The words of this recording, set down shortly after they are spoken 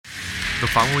The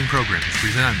following program is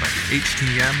presented by the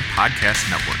HTM Podcast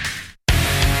Network.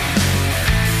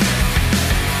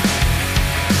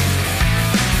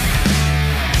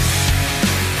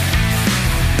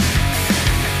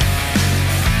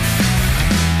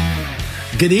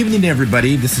 Good evening,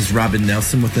 everybody. This is Robin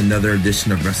Nelson with another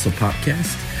edition of Wrestle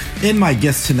Podcast. And my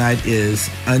guest tonight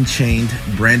is Unchained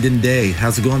Brandon Day.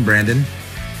 How's it going, Brandon?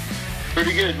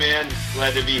 Pretty good, man.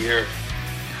 Glad to be here.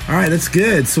 All right, that's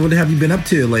good. So what have you been up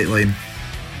to lately?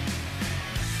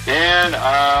 And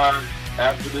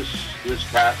after this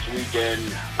past weekend,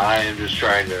 I am just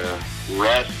trying to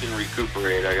rest and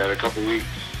recuperate. I got a couple weeks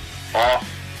off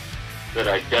that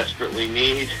I desperately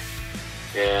need,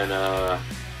 and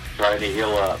trying to heal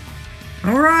up.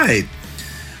 All right.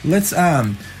 Let's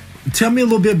tell me a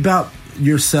little bit about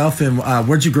yourself and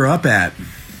where'd you grow up at?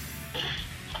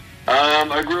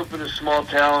 I grew up in a small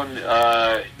town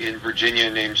in Virginia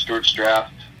named Stuarts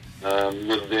Draft.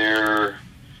 Lived there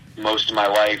most of my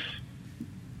life.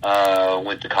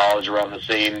 Went to college around the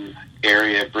same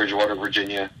area, Bridgewater,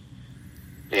 Virginia.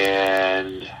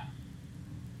 And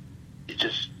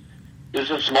it's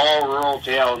a small rural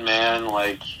town, man.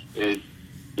 Like, it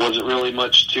wasn't really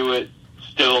much to it.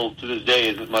 Still, to this day,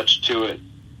 isn't much to it.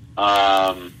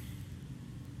 And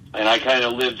I kind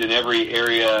of lived in every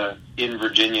area in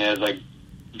Virginia as I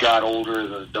got older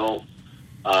as an adult.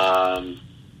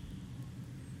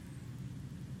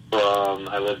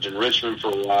 I lived in Richmond for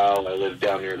a while. I lived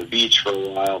down near the beach for a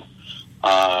while.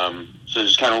 So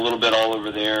just kind of a little bit all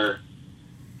over there.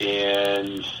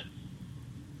 And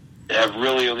I've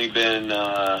really only been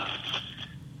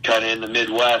kind of in the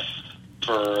Midwest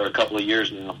for a couple of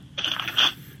years now.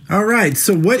 All right.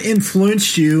 So what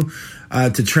influenced you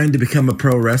to train to become a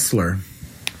pro wrestler?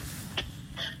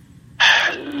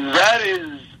 That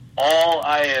is all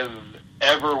I have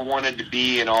ever wanted to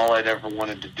be and all I'd ever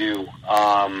wanted to do.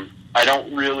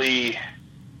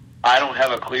 I don't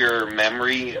have a clear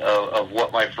memory of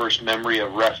what my first memory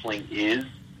of wrestling is.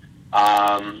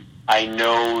 I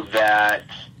know that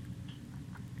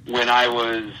when I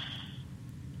was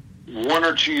 1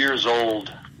 or 2 years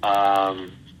old,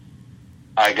 I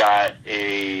got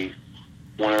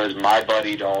one of those My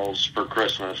Buddy dolls for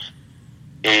Christmas,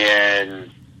 and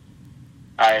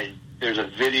there's a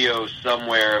video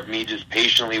somewhere of me just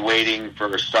patiently waiting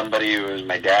for somebody who was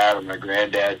my dad or my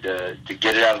granddad to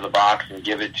get it out of the box and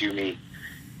give it to me.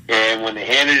 And when they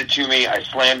handed it to me, I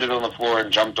slammed it on the floor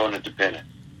and jumped on it to pin it.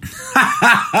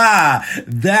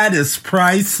 That is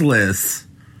priceless.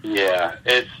 Yeah.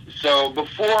 So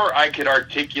before I could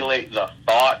articulate the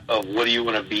thought of what do you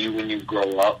want to be when you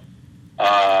grow up,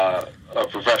 a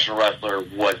professional wrestler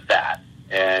was that.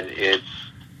 And it's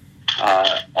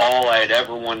all I had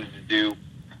ever wanted to do.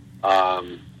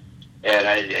 And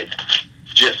it's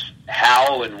just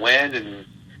how and when, and,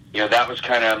 that was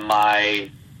kind of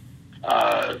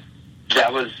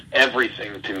that was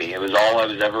everything to me. It was all I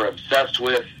was ever obsessed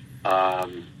with.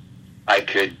 I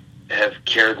could have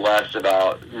cared less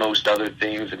about most other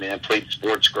things. I mean, I played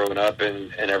sports growing up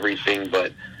and everything,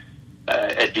 but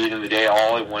at the end of the day,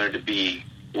 all I wanted to be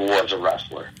was a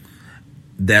wrestler.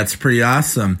 That's pretty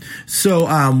awesome. So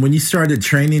when you started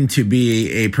training to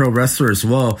be a pro wrestler as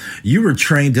well, you were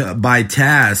trained by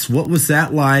Taz. What was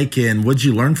that like, and what did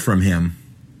you learn from him?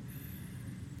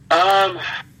 So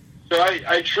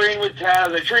I trained with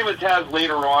Taz. I trained with Taz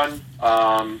later on.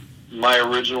 My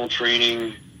original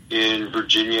training in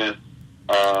Virginia,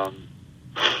 I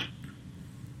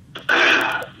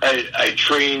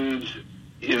trained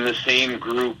in the same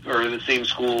group or the same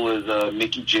school as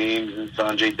Mickey James and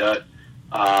Sanjay Dutt.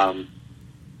 And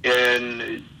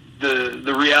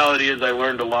the reality is I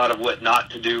learned a lot of what not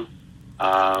to do.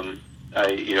 I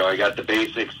got the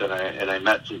basics, and I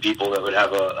met some people that would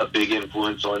have a big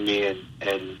influence on me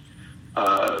and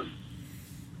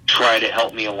try to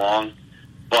help me along.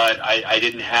 But I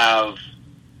didn't have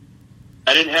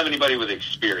anybody with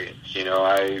experience.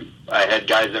 I had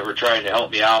guys that were trying to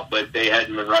help me out, but they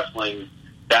hadn't been wrestling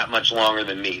that much longer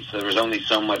than me. So there was only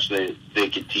so much that they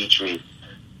could teach me.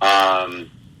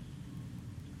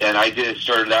 And I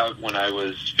started out when I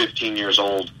was 15 years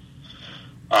old.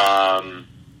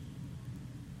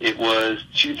 It was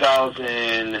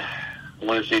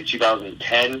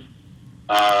 2010.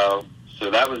 So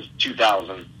that was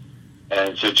 2000.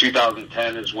 And so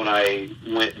 2010 is when I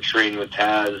went and trained with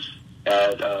Taz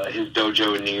at his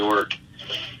dojo in New York.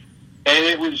 And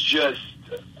it was just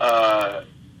a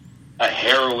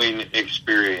harrowing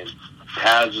experience.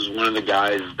 Taz was one of the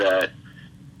guys that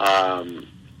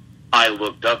I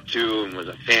looked up to and was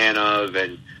a fan of,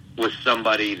 and was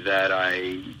somebody that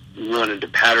I wanted to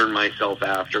pattern myself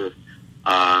after.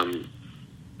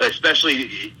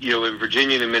 especially, in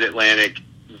Virginia and the Mid-Atlantic,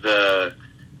 the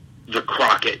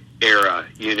Crockett era,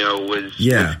 was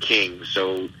king.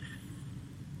 So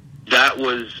that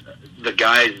was the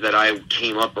guys that I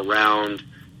came up around,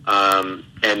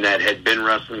 and that had been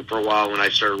wrestling for a while when I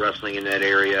started wrestling in that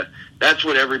area. That's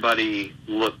what everybody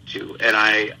looked to, and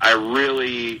I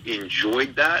really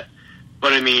enjoyed that.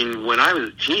 But, I mean, when I was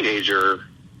a teenager,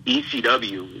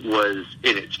 ECW was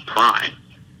in its prime.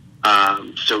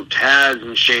 So Taz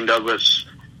and Shane Douglas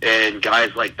and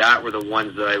guys like that were the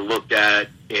ones that I looked at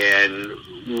and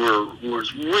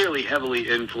was really heavily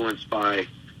influenced by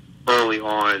early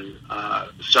on.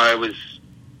 So I was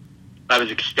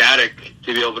ecstatic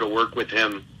to be able to work with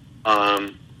him.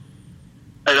 And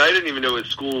I didn't even know his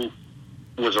school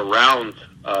was around.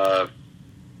 A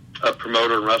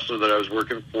promoter and wrestler that I was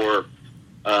working for,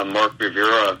 Mark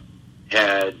Rivera,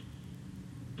 had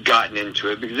gotten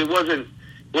into it, because it wasn't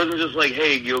just like,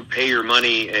 hey, you'll pay your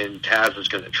money and Taz is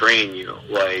going to train you.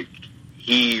 Like,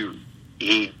 he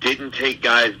didn't take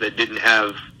guys that didn't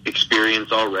have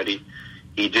experience already.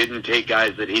 He didn't take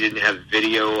guys that he didn't have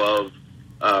video of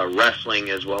wrestling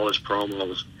as well as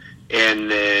promos.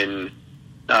 And then,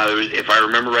 if I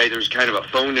remember right, there was kind of a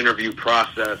phone interview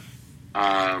process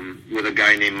with a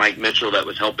guy named Mike Mitchell that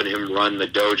was helping him run the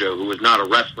dojo, who was not a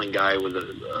wrestling guy, was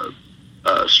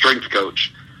a strength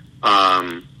coach,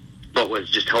 but was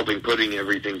just putting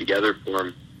everything together for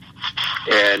him.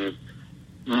 And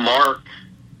Mark,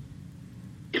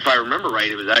 if I remember right,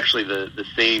 it was actually the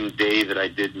same day that I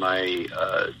did my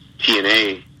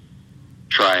TNA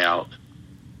tryout.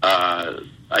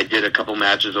 I did a couple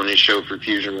matches on his show for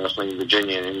Fusion Wrestling in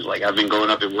Virginia, and he was like, I've been going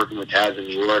up and working with Taz in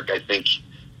New York. I think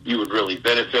you would really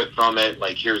benefit from it.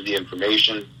 Like, here's the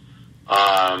information.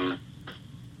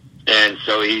 And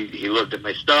so he looked at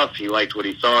my stuff. He liked what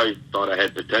he saw. He thought I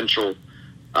had potential.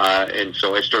 And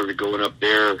so I started going up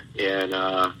there,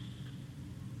 and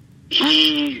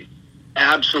he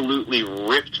absolutely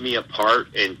ripped me apart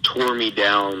and tore me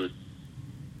down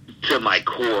to my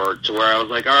core, to where I was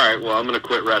like, all right, well, I'm going to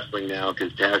quit wrestling now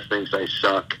because Taz thinks I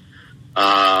suck.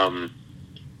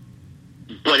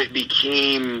 But it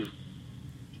became...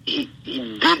 He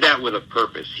did that with a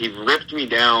purpose. He ripped me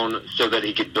down so that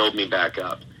he could build me back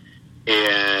up,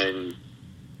 and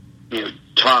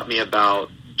taught me about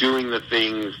doing the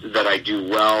things that I do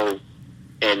well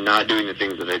and not doing the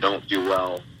things that I don't do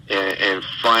well, and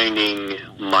finding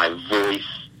my voice,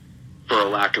 for a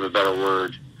lack of a better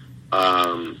word,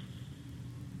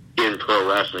 in pro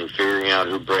wrestling, figuring out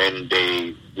who Brandon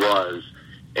Day was,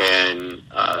 and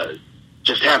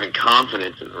just having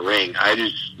confidence in the ring.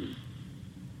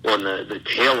 On the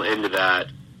tail end of that,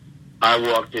 I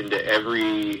walked into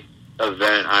every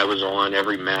event I was on,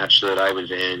 every match that I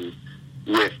was in,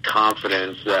 with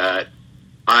confidence that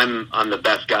I'm the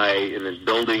best guy in this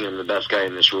building, I'm the best guy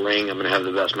in this ring, I'm going to have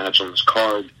the best match on this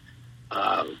card.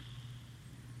 And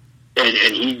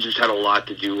he just had a lot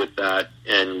to do with that,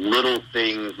 and little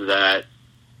things that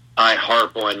I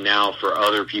harp on now for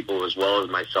other people as well as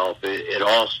myself. It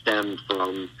all stemmed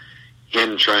from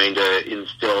him trying to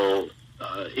instill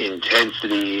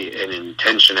intensity and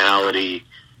intentionality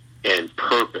and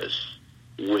purpose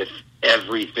with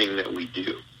everything that we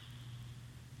do.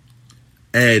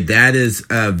 Hey, that is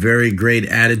a very great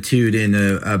attitude and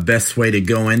a best way to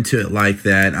go into it like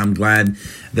that. I'm glad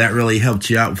that really helped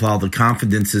you out with all the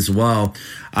confidence as well.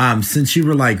 Since you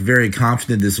were like very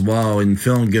confident as well and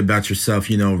feeling good about yourself,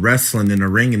 wrestling in a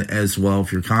ring as well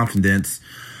with your confidence,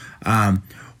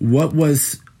 what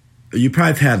was, you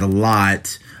probably have had a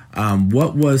lot,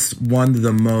 what was one of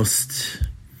the most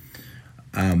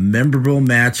memorable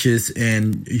matches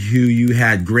and who you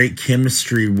had great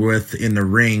chemistry with in the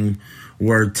ring,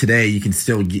 where today you can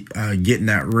still get in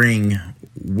that ring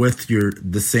with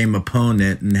the same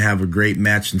opponent and have a great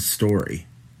match and story?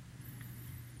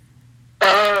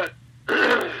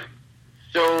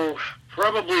 So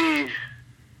probably,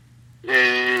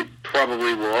 it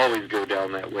probably will always go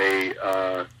down that way.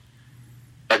 A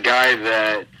guy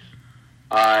that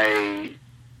I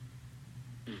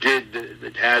did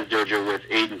the Taz Dojo with,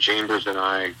 Aiden Chambers, and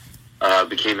I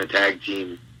became a tag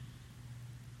team.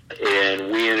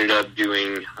 And we ended up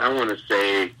doing, I want to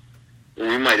say,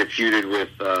 we might have feuded with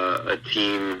a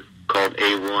team called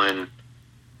A1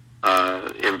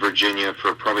 in Virginia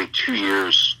for probably 2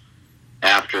 years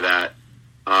after that,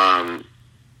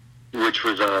 which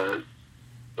was a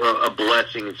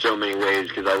blessing in so many ways,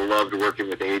 because I loved working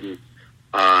with Aiden.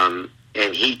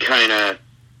 And he kind of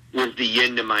was the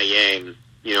yin to my yang.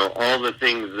 All the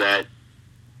things that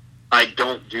I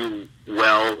don't do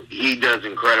well, he does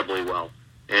incredibly well.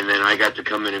 and then I got to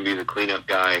come in and be the cleanup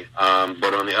guy.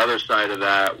 But on the other side of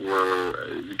that were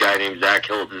a guy named Zach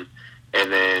Hilton,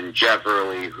 and then Jeff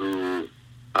Early, who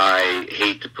I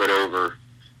hate to put over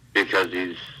because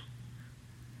he's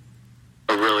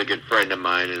a really good friend of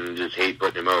mine and just hate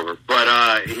putting him over.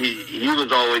 But he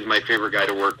was always my favorite guy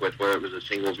to work with, whether it was a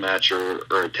singles match or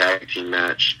a tag team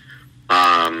match.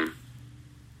 And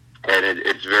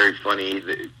it's very funny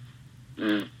that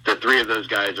the three of those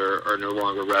guys are no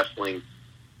longer wrestling.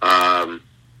 And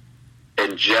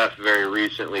Jeff very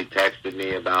recently texted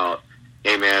me about,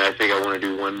 hey man, I think I want to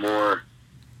do one more.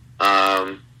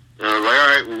 And I was like, all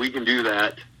right, well, we can do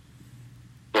that.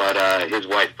 But his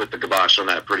wife put the kibosh on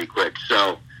that pretty quick.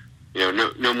 So, no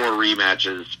more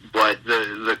rematches. But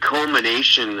the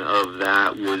culmination of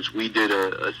that was we did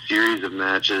a series of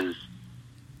matches,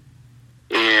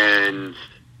 and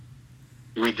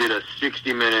we did a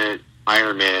 60-minute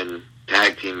Ironman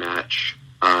tag team match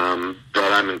that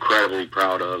I'm incredibly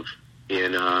proud of. I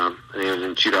think it was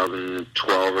in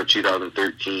 2012 or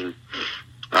 2013,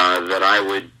 that I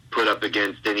would put up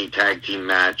against any tag team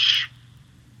match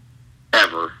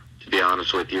ever, to be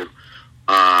honest with you.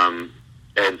 And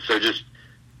so just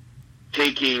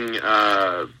taking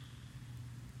our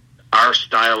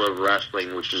style of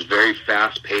wrestling, which is very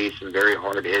fast-paced and very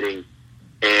hard-hitting,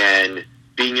 and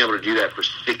being able to do that for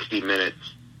 60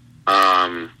 minutes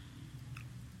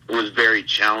was very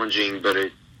challenging, but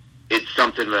it's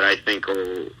something that I think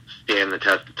will stand the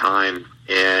test of time.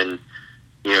 And,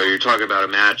 you're talking about a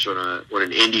match on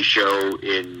an indie show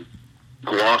in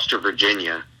Gloucester,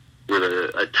 Virginia, with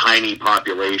a tiny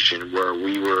population where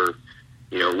we were,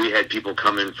 we had people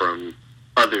come in from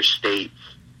other states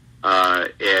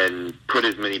and put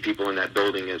as many people in that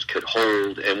building as could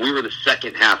hold. And we were the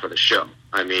second half of the show.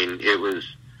 I mean, it was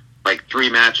like 3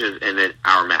 matches and then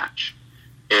our match.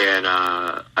 And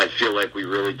I feel like we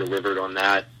really delivered on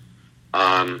that.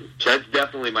 So that's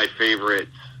definitely my favorite,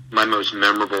 my most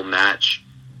memorable match,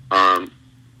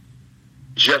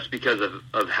 just because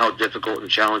of how difficult and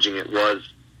challenging it was.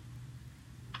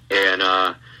 And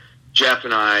Jeff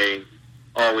and I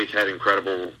always had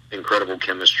incredible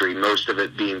chemistry, most of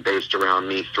it being based around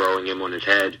me throwing him on his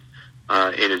head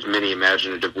in as many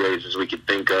imaginative ways as we could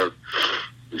think of.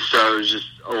 So it was just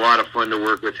a lot of fun to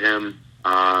work with him.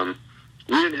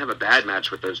 We didn't have a bad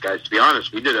match with those guys, to be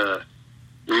honest. We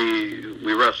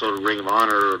wrestled a Ring of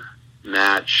Honor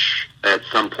match at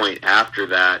some point after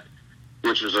that,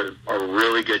 which was a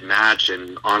really good match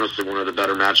and honestly one of the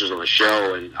better matches on the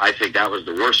show, and I think that was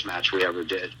the worst match we ever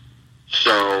did.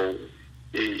 So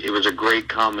it was a great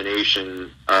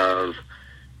combination of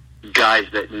guys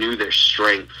that knew their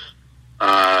strengths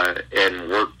and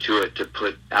worked to it to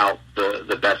put out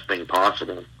the best thing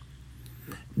possible.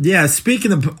 Yeah,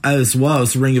 speaking of as well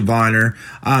as Ring of Honor,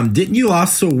 didn't you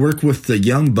also work with the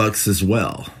Young Bucks as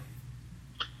well?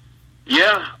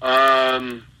 Yeah,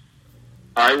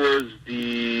 I was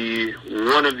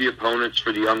one of the opponents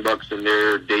for the Young Bucks in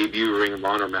their debut Ring of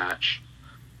Honor match.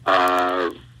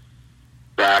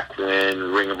 Back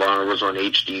when Ring of Honor was on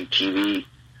HD TV.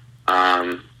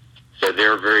 So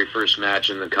their very first match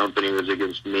in the company was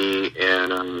against me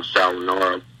and Sal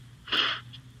Lenaro.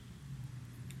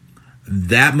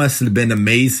 That must have been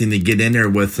amazing to get in there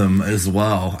with them as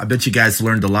well. I bet you guys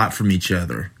learned a lot from each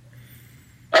other.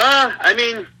 I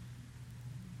mean,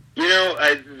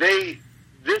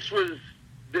 this was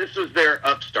their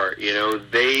upstart.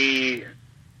 If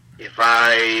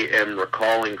I am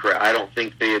recalling correct, I don't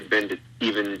think they had been to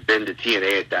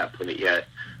TNA at that point yet.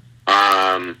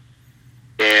 And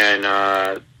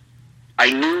I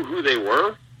knew who they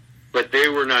were, but they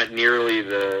were not nearly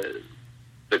the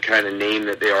kind of name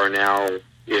that they are now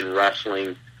in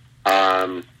wrestling.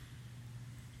 And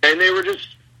they were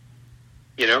just,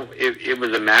 it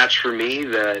was a match for me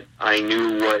that I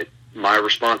knew what my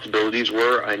responsibilities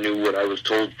were. I knew what I was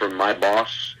told from my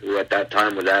boss, who at that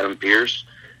time was Adam Pearce.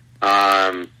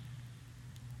 And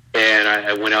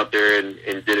I went out there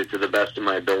and did it to the best of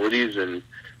my abilities. And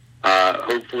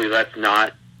hopefully that's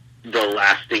not the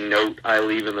lasting note I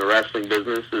leave in the wrestling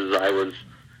business, as I was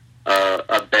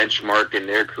a benchmark in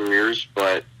their careers.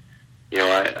 But,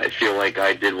 I feel like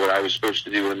I did what I was supposed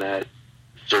to do in that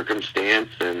circumstance.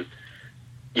 And,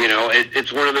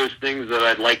 it's one of those things that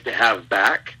I'd like to have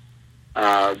back,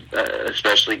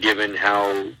 especially given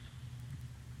how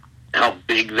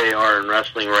big they are in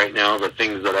wrestling right now, the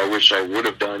things that I wish I would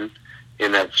have done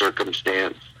in that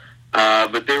circumstance.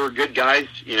 But they were good guys.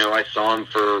 I saw them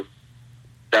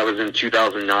that was in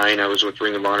 2009. I was with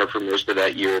Ring of Honor for most of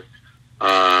that year.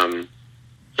 So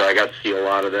I got to see a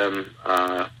lot of them.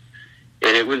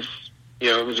 And it was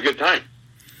a good time.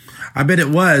 I bet it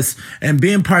was. And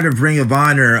being part of Ring of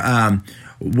Honor,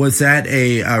 was that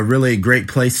a really great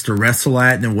place to wrestle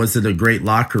at, and was it a great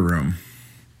locker room?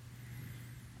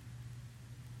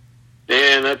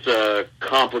 Man, that's a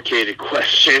complicated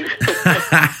question.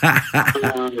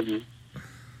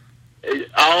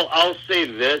 I'll say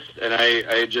this, and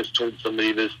I just told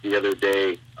somebody this the other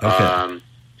day. Okay.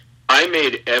 I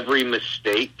made every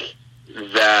mistake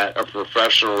that a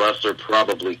professional wrestler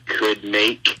probably could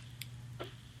make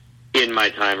in my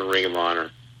time in Ring of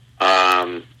Honor.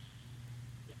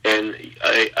 And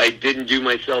I didn't do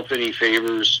myself any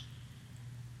favors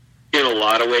in a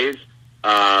lot of ways.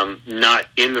 Not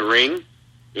in the ring.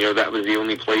 That was the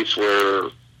only place where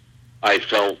I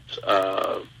felt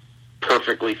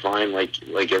perfectly fine,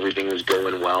 like everything was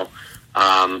going well.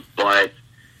 But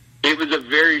it was a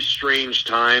very strange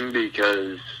time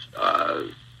because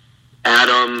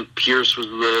Adam Pearce was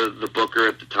the booker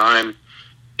at the time,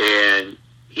 and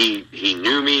he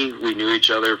knew me. We knew each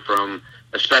other from,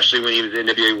 especially when he was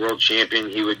NWA World Champion,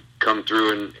 he would come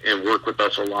through and work with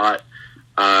us a lot.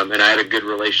 And I had a good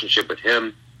relationship with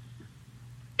him.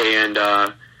 And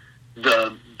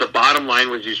the bottom line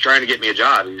was he was trying to get me a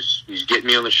job. He was getting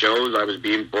me on the shows. I was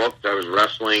being booked. I was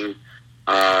wrestling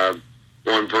on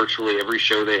virtually every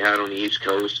show they had on the East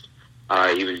Coast.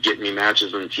 He was getting me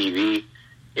matches on TV.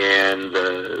 And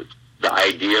the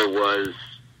idea was,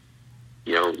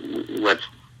 let's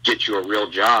get you a real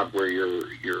job where you're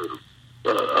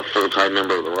a full-time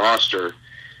member of the roster.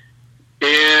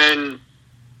 And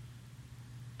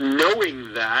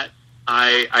knowing that,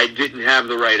 I didn't have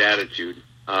the right attitude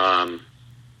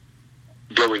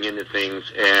going into things,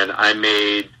 and I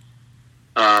made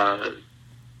I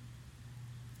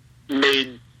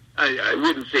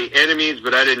wouldn't say enemies,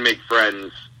 but I didn't make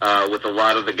friends with a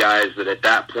lot of the guys that at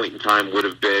that point in time would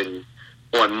have been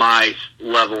on my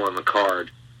level on the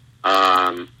card.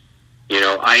 I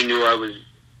knew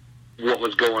what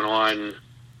was going on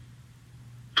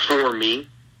for me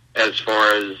as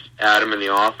far as Adam in the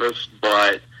office,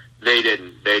 but they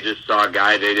didn't. They just saw a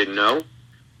guy they didn't know,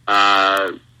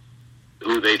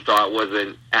 who they thought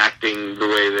wasn't acting the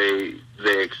way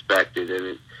they expected,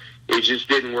 and it just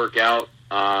didn't work out.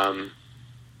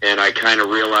 And I kind of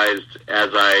realized as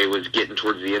I was getting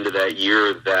towards the end of that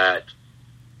year that,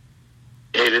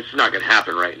 hey, this is not going to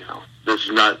happen right now. This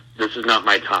is not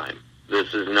my time.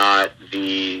 This is not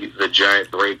the giant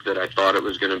break that I thought it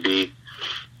was going to be.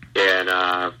 And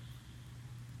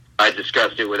I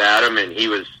discussed it with Adam, and he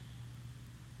was,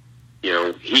 he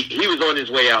was on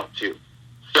his way out too.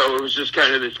 So it was just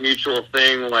kind of this mutual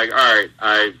thing, like, all right,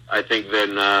 I think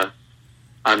then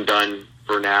I'm done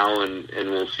for now, and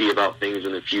we'll see about things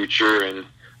in the future. And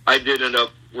I did end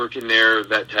up working there,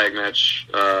 that tag match,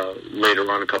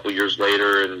 later on, a couple years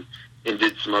later, and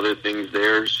did some other things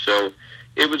there. So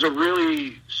it was a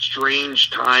really strange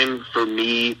time for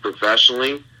me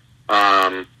professionally.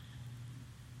 But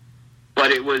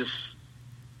it was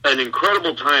an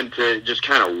incredible time to just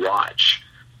kind of watch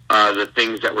the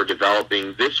things that were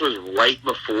developing. This was right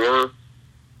before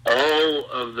all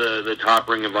of the top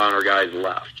Ring of Honor guys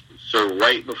left. So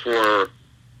right before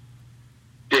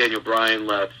Daniel Bryan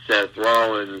left, Seth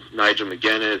Rollins, Nigel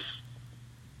McGuinness,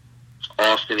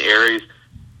 Austin Aries,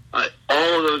 all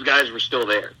of those guys were still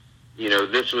there.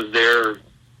 This was their,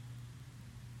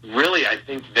 really, I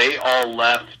think they all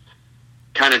left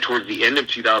kind of towards the end of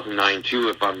 2009 too,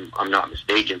 if I'm not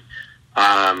mistaken.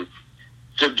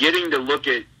 So getting to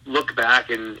look back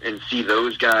and see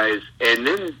those guys, and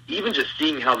then even just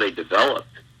seeing how they developed.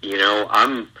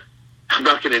 I'm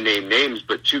not going to name names,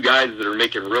 but two guys that are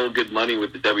making real good money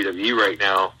with the WWE right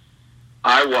now,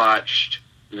 I watched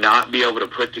not be able to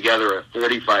put together a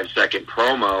 45-second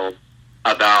promo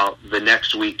about the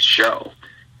next week's show.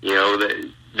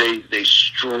 They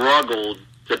struggled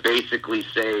to basically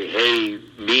say, hey,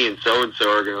 me and so-and-so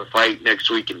are going to fight next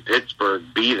week in Pittsburgh,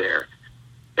 be there.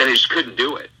 And they just couldn't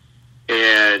do it.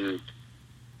 And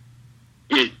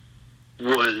it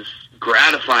was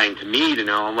gratifying to me to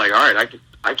know, I'm like, all right,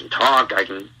 I can talk, I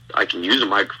can use a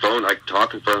microphone, I can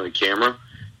talk in front of the camera.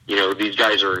 These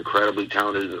guys are incredibly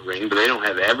talented in the ring, but they don't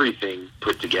have everything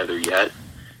put together yet.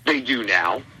 They do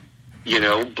now,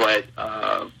 but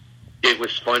it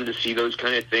was fun to see those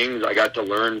kind of things. I got to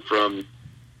learn from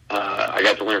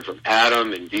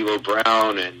Adam and D'Lo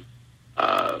Brown and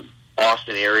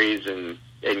Austin Aries and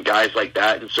guys like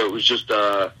that. And so it was just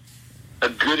a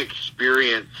good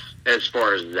experience as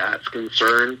far as that's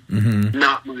concerned. Mm-hmm.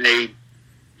 Not my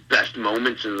best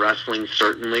moments in wrestling,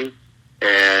 certainly.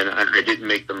 And I didn't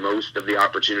make the most of the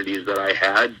opportunities that I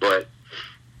had, but,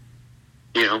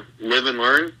 live and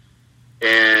learn.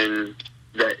 And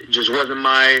that just wasn't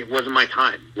my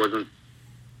time. Wasn't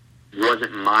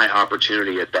my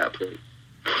opportunity at that point.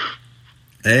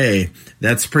 Hey,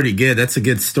 that's pretty good. That's a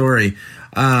good story.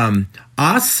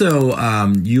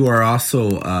 Also, you are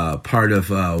also part of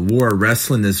War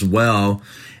Wrestling as well.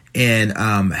 And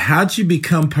how'd you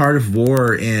become part of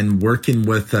War and working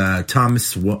with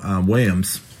Thomas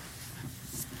Williams?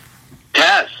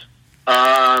 Taz.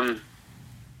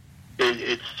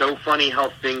 It's so funny how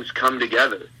things come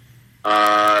together.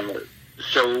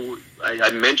 So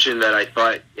I mentioned that I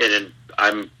thought, and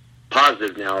I'm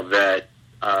positive now that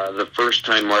the first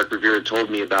time Mark Rivera told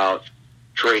me about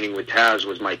training with Taz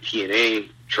was my TNA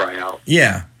tryout.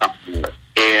 Yeah.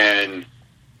 And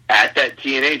at that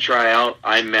TNA tryout,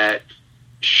 I met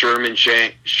Sherman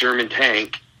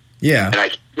Tank. Yeah. And I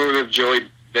can't remember if Joey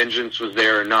Vengeance was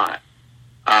there or not.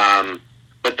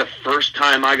 But the first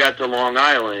time I got to Long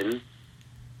Island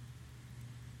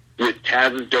with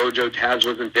Taz's dojo, Taz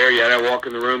wasn't there yet. I walk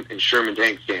in the room and Sherman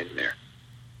Tank's standing there.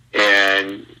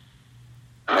 And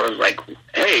I was like,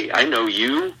 hey, I know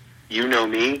you. You know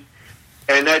me.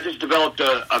 And that just developed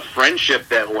a friendship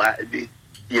that,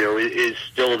 is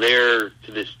still there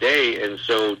to this day. And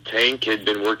so Tank had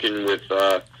been working with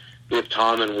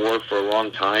Tom and War for a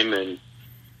long time. And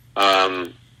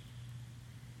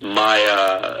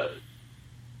my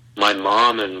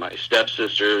mom and my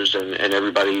stepsisters and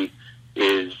everybody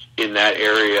is in that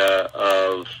area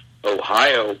of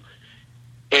Ohio.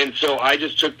 And so I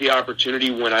just took the opportunity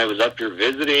when I was up here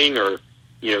visiting or,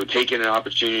 taking an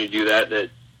opportunity to do that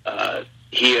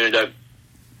he ended up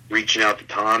reaching out to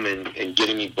Tom and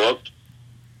getting me booked.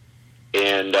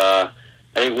 And I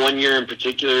think one year in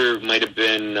particular might have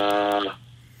been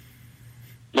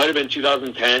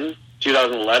 2010,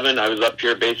 2011. I was up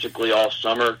here basically all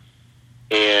summer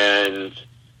and,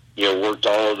 worked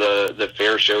all of the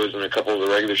fair shows and a couple of the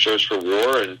regular shows for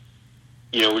War. And,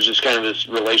 it was just kind of this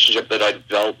relationship that I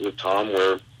developed with Tom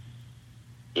where,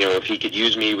 if he could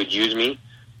use me, he would use me.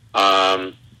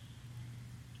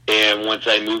 And once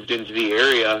I moved into the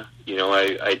area,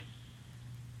 I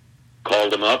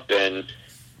called him up, and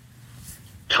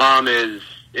Tom is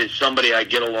somebody I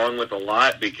get along with a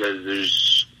lot because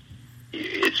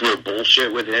it's no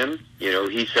bullshit with him.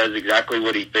 He says exactly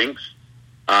what he thinks.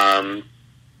 And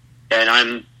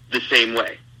I'm the same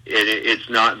way. It's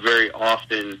not very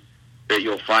often that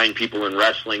you'll find people in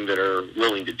wrestling that are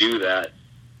willing to do that.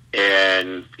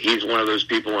 And he's one of those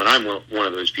people, and I'm one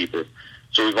of those people.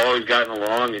 So we've always gotten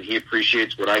along, and he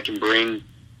appreciates what I can bring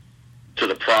to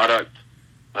the product.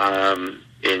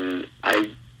 And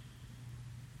I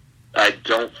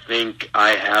don't think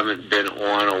I haven't been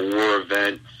on a War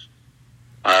event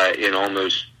in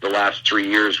almost the last 3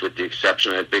 years, with the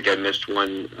exception, I think I missed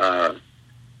one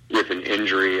with an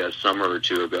injury a summer or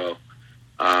two ago.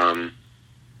 And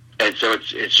so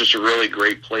it's just a really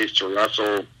great place to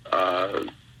wrestle.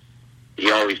 He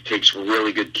always takes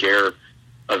really good care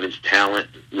of his talent,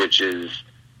 which is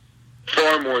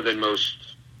far more than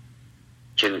most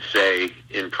can say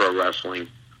in pro wrestling.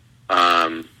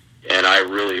 And I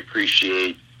really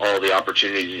appreciate all the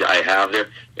opportunities I have there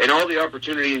and all the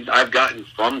opportunities I've gotten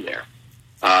from there.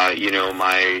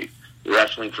 My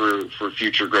wrestling for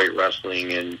Future Great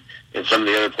Wrestling and some of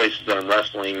the other places that I'm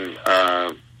wrestling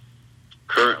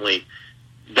currently,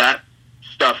 that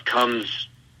stuff comes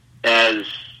as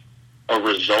a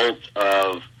result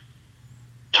of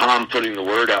Tom putting the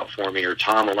word out for me, or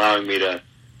Tom allowing me to,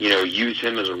 use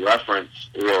him as a reference,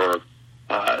 or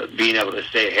being able to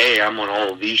say, hey, I'm on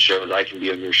all of these shows, I can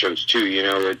be on your shows too.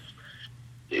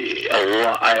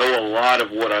 I owe a lot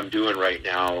of what I'm doing right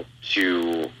now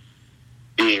to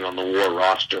being on the War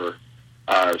roster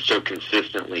so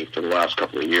consistently for the last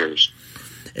couple of years.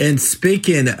 And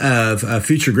speaking of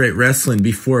Future Great Wrestling,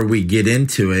 before we get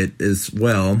into it as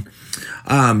well,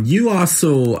 you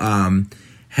also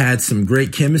had some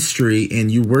great chemistry, and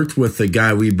you worked with a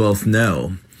guy we both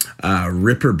know,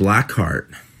 Ripper Blackheart.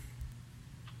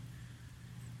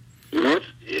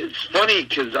 It's funny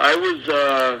because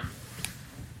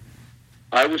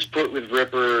I was put with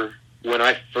Ripper when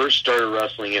I first started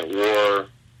wrestling at War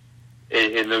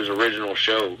in those original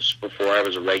shows before I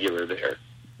was a regular there.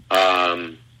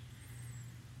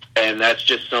 And that's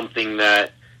just something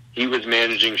that he was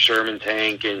managing Sherman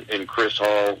Tank and Chris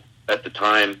Hall at the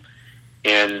time.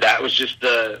 And that was just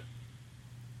the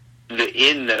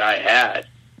in that I had.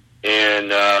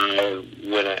 And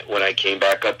when I came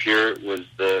back up here, it was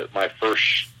my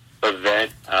first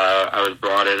event. I was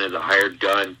brought in as a hired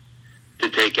gun to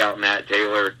take out Matt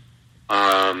Taylor.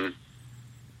 And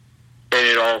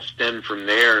it all stemmed from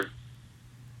there.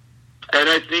 And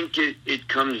I think it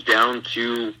comes down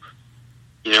to,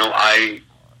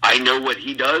 I know what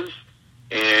he does,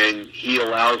 and he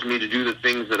allows me to do the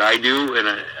things that I do, and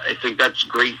I think that's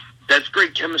great. That's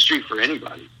great chemistry for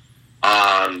anybody.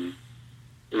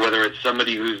 Whether it's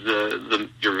somebody who's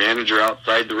your manager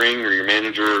outside the ring, or your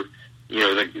manager,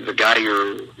 the guy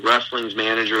your wrestling's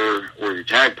manager, or your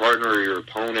tag partner, or your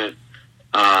opponent.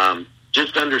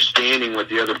 Just understanding what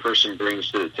the other person brings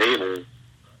to the table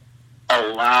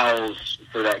allows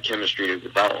for that chemistry to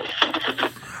develop.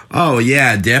 Oh,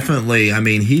 yeah, definitely. I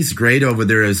mean, he's great over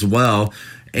there as well.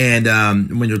 And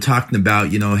when you're talking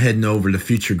about, heading over to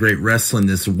Future Great Wrestling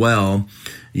as well,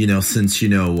 since, you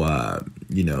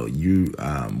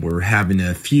were having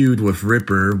a feud with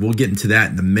Ripper, we'll get into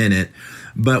that in a minute.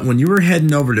 But when you were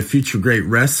heading over to Future Great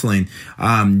Wrestling,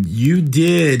 you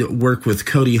did work with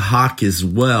Cody Hawk as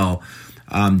well.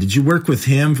 Did you work with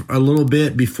him a little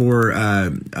bit before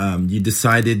you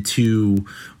decided to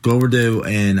go over to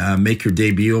and make your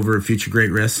debut over at Future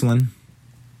Great Wrestling?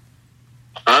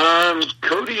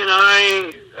 Cody and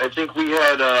I think we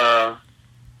had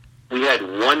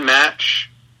one match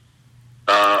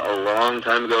a long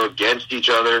time ago against each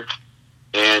other,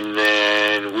 and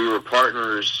then we were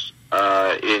partners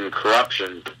in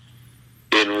Corruption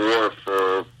in War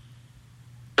for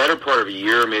better part of a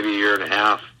year, maybe a year and a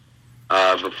half.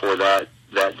 Before that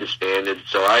disbanded.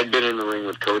 So I'd been in the ring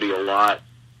with Cody a lot.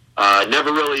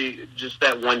 Never really just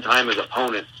that one time as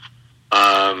opponents.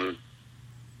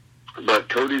 But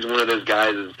Cody's one of those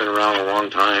guys that's been around a long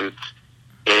time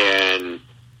and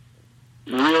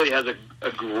really has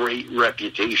a great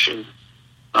reputation.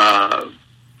 And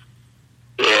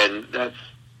that's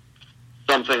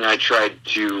something I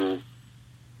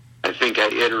think I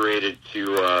iterated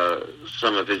to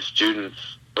some of his students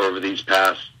over these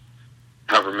past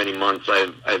however many months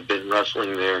I've been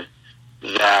wrestling there,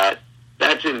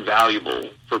 that's invaluable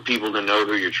for people to know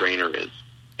who your trainer is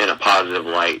in a positive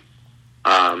light.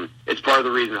 It's part of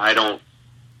the reason I don't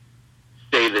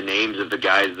say the names of the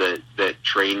guys that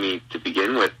train me to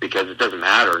begin with, because it doesn't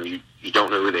matter, and you don't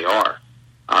know who they are.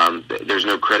 There's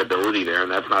no credibility there,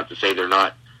 and that's not to say they're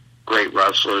not great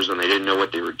wrestlers and they didn't know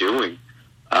what they were doing.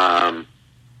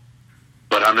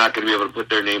 But I'm not going to be able to put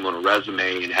their name on a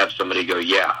resume and have somebody go,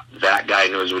 yeah, that guy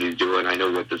knows what he's doing. I know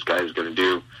what this guy is going to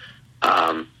do.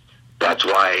 That's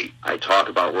why I talk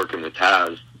about working with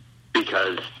Taz,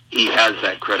 because he has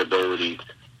that credibility.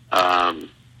 And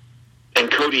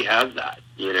Cody has that,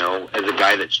 as a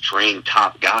guy that's trained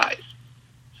top guys.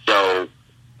 So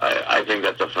I think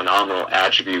that's a phenomenal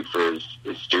attribute for his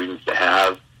students to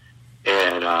have.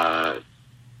 And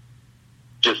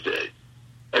just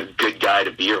a good guy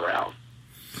to be around.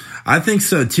 I think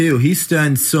so too. He's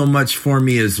done so much for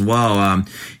me as well.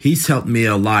 He's helped me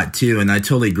a lot too, and I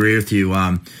totally agree with you.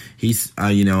 He's,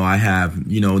 I have,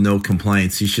 no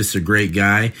complaints. He's just a great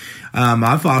guy.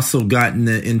 I've also gotten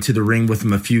into the ring with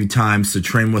him a few times to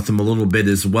train with him a little bit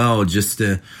as well, just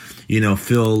to,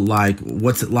 feel like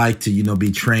what's it like to,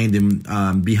 be trained in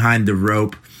behind the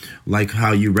rope, like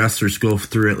how you wrestlers go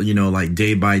through it, like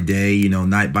day by day,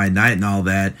 night by night and all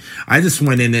that. I just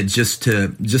went in it just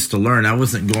to learn. I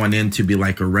wasn't going in to be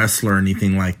like a wrestler or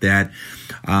anything like that.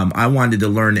 I wanted to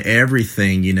learn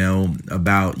everything,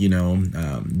 about,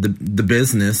 the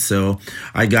business. So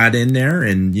I got in there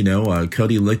and,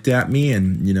 Cody looked at me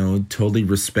and, totally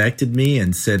respected me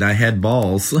and said I had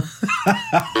balls.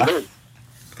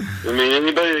 I mean,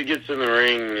 anybody that gets in the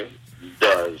ring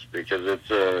does, because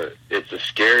it's a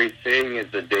scary thing.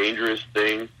 It's a dangerous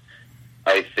thing.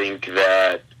 I think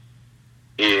that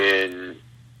in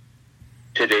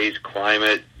today's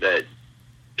climate that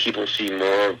people see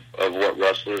more of what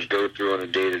wrestlers go through on a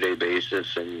day-to-day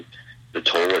basis and the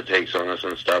toll it takes on us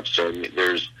and stuff. So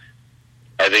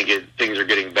I think things are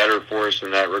getting better for us in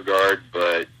that regard,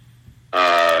 but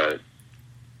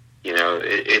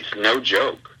it's no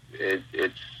joke.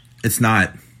 It's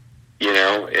not.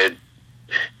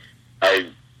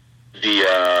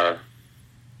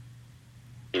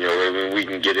 We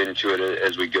can get into it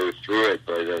as we go through it,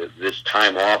 but this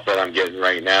time off that I'm getting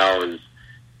right now is,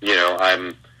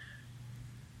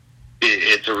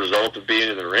 it's a result of being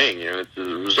in the ring. It's a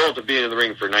result of being in the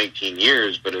ring for 19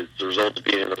 years, but it's a result of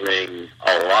being in the ring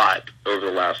a lot over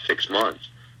the last 6 months.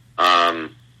 And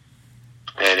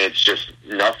it's just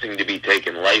nothing to be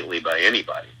taken lightly by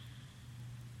anybody.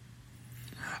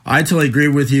 I totally agree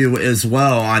with you as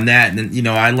well on that. And,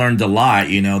 I learned a lot,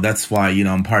 that's why,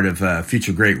 I'm part of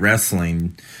Future Great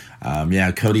Wrestling.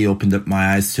 Cody opened up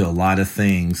my eyes to a lot of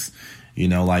things,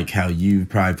 like how you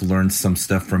probably learned some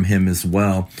stuff from him as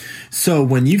well. So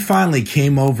when you finally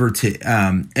came over to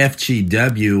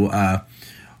FGW,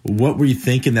 what were you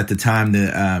thinking at the time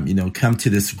to come to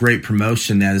this great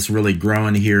promotion that is really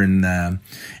growing here in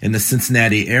the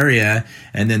Cincinnati area?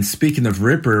 And then speaking of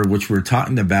Ripper, which we're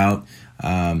talking about,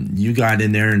 you got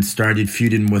in there and started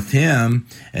feuding with him,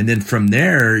 and then from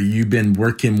there you've been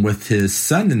working with his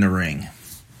son in the ring.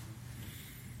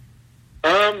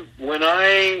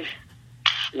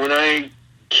 When I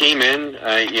came in,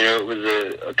 it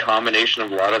was a combination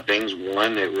of a lot of things.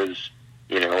 One, it was,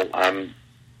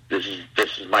 this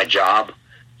is my job,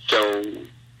 so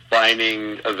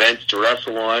finding events to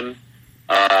wrestle on,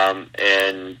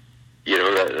 and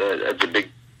that's a big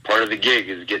part of the gig,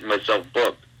 is getting myself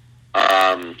booked.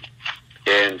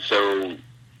 And so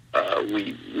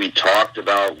we talked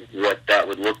about what that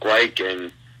would look like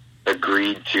and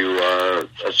agreed to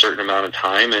a certain amount of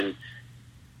time, and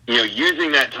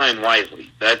using that time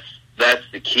wisely. That's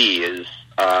the key. Is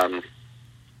I'm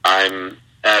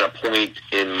at a point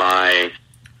in my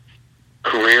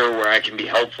career where I can be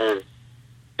helpful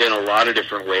in a lot of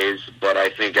different ways, but I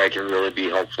think I can really be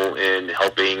helpful in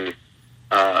helping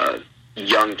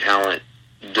young talent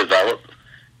develop.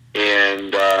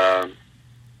 And the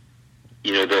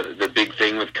big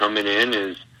thing with coming in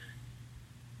is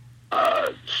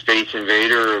Space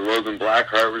Invader or Logan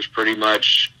Blackheart was pretty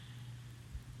much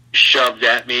shoved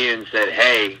at me and said,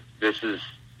 "Hey, this is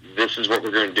what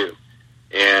we're going to do,"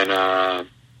 and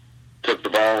took the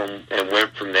ball and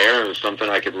went from there. It was something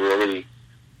I could really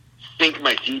sink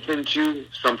my teeth into,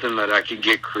 something that I could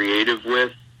get creative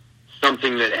with,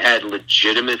 something that had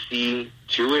legitimacy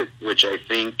to it, which I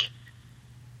think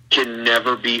can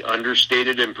never be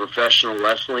understated in professional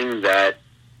wrestling, that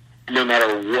no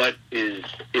matter what is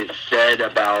said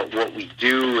about what we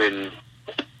do and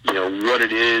what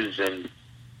it is, and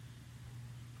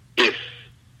if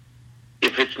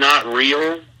it's not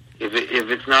real, if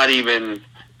it's not even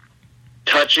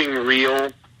touching real,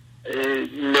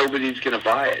 nobody's going to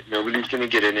buy it. Nobody's going to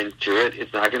get into it.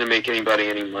 It's not going to make anybody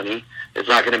any money. It's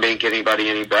not going to make anybody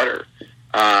any better.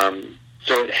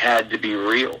 So it had to be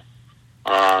real.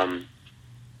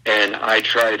 And I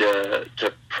try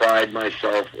to pride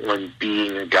myself on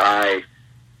being a guy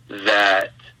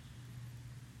that,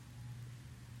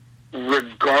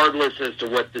 regardless as to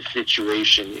what the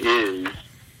situation is,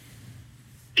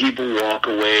 people walk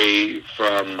away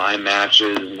from my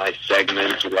matches, my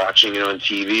segments, watching it on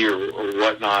TV or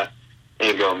whatnot,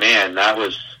 and go, "Man, that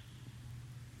was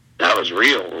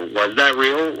real." Or, "Was that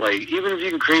real?" Like, even if you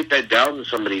can create that doubt in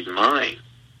somebody's mind,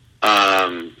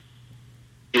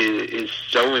 is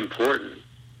so important.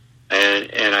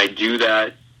 And I do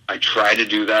that. I try to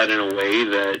do that in a way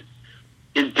that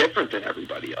is different than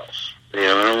everybody else. I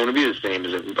don't want to be the same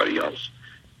as everybody else.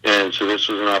 And so this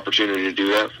was an opportunity to do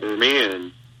that for me,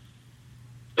 and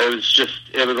it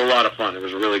was a lot of fun. It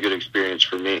was a really good experience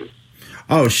for me.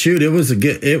 Oh shoot! It was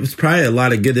probably a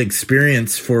lot of good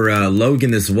experience for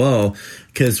Logan as well,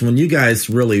 because when you guys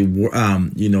really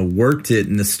worked it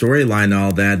in the storyline and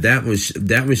all that, that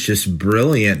was just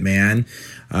brilliant, man.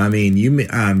 I mean,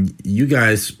 you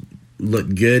guys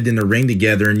looked good in the ring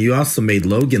together, and you also made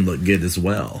Logan look good as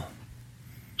well.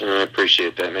 I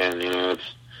appreciate that, man.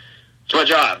 It's my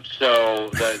job,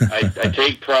 so I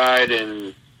take pride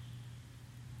in.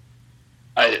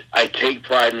 I take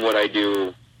pride in what I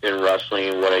do in wrestling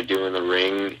and what I do in the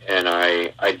ring, and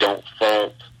I don't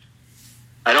fault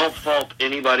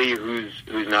anybody who's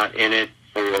not in it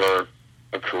for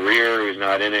a career, who's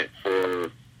not in it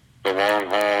for the long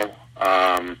haul.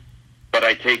 But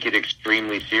I take it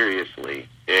extremely seriously,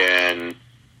 and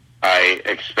I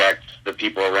expect the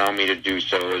people around me to do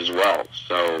so as well.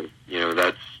 So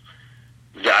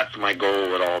that's my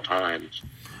goal at all times.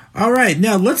 All right,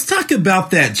 now let's talk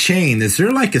about that chain. Is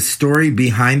there like a story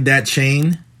behind that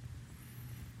chain?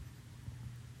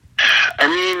 I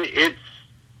mean,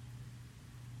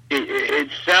 it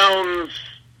sounds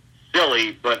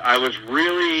silly, but I was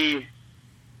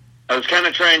kind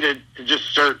of trying to just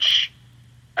search.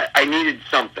 I needed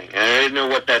something, and I didn't know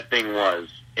what that thing was.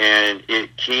 And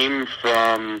it came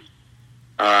from,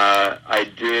 I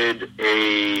did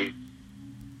a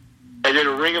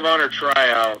Ring of Honor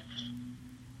tryout.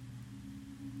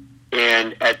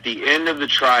 And at the end of the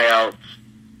tryouts,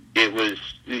 it was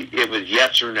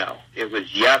yes or no. It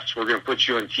was yes, we're going to put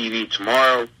you on TV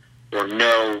tomorrow, or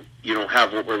no, you don't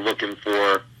have what we're looking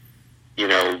for.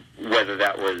 Whether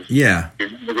that was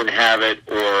you're going to have it,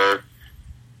 or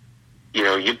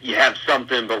you have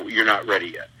something but you're not ready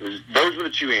yet. Those were the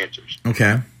two answers.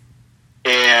 Okay.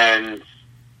 And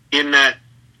in that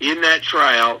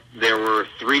tryout, there were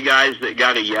 3 guys that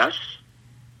got a yes.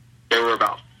 There were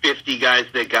about 50 guys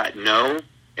that got no,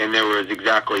 and there was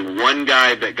exactly 1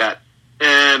 guy that got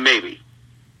maybe.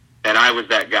 and I was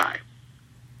that guy.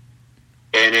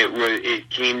 And it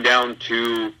came down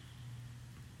to,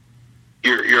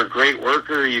 you're a great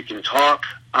worker, you can talk,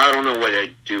 I don't know what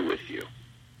I'd do with you.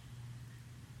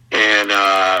 And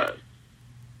I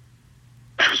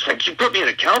was like, you put me in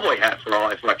a cowboy hat for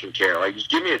all I fucking care. Like, just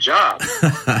give me a job.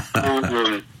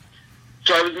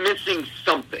 So I was missing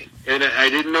something, and I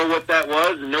didn't know what that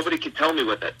was, and nobody could tell me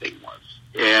what that thing was.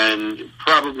 And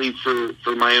probably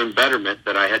for my own betterment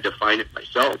that I had to find it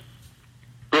myself.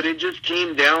 But it just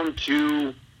came down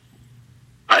to,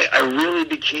 I really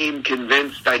became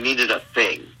convinced I needed a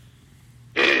thing.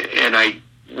 And I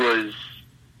was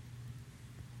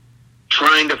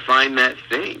trying to find that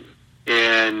thing.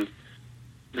 And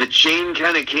the chain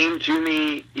kind of came to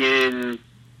me in,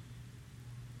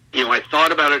 I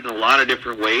thought about it in a lot of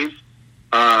different ways.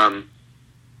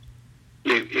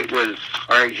 It was,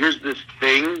 all right, here's this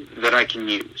thing that I can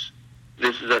use.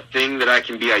 This is a thing that I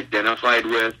can be identified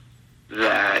with,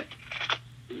 that,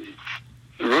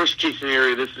 worst case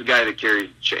scenario, this is the guy that carries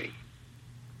the chain.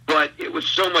 But it was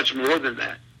so much more than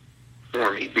that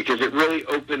for me, because it really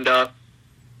opened up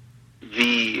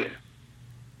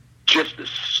just the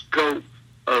scope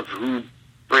of who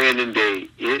Brandon Day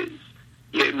is.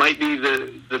 It might be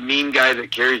the mean guy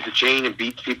that carries the chain and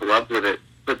beats people up with it,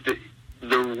 but the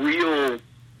real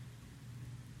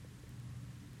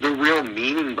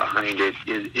meaning behind it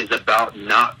is about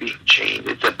not being chained.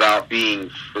 It's about being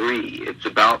free. It's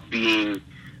about being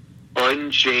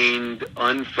unchained,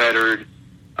 unfettered,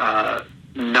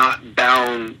 not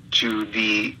bound to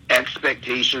the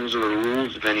expectations or the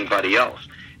rules of anybody else.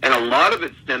 And a lot of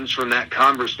it stems from that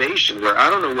conversation where I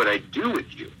don't know what I'd do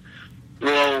with you.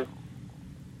 Well,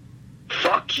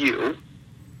 fuck you.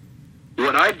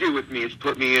 What I'd do with me is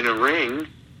put me in a ring,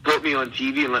 put me on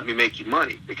TV, and let me make you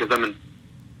money, because I'm a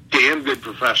damn good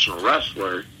professional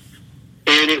wrestler.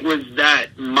 And it was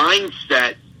that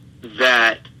mindset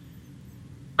that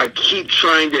I keep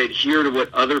trying to adhere to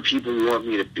what other people want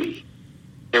me to be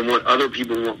and what other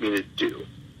people want me to do.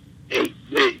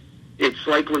 It's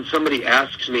like when somebody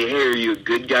asks me, hey, are you a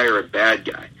good guy or a bad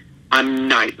guy? I'm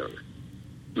neither.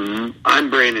 I'm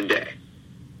Brandon Day.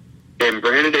 And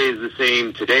Brandon Day is the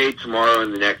same today, tomorrow,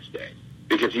 and the next day,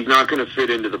 because he's not going to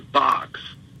fit into the box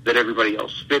that everybody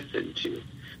else fits into.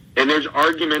 And there's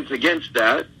arguments against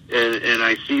that, and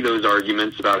I see those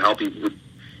arguments about how people would,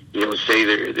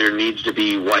 say there needs to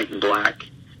be white and black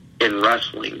in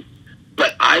wrestling.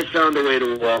 But I found a way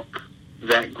to walk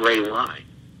that gray line.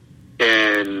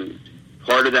 And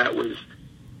part of that was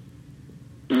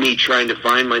me trying to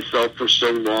find myself for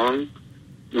so long,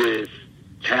 with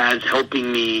Taz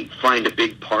helping me find a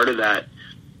big part of that.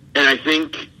 And I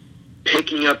think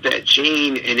picking up that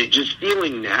chain and it just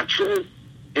feeling natural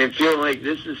and feeling like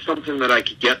this is something that I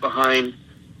could get behind,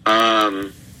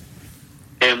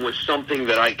 and was something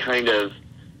that I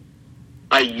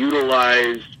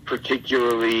utilized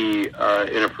particularly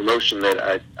in a promotion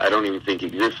that I don't even think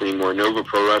exists anymore, Nova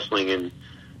Pro Wrestling in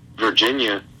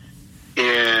Virginia.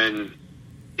 And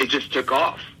it just took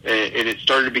off. And it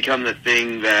started to become the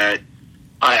thing that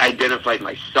I identified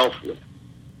myself with.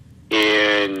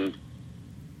 And,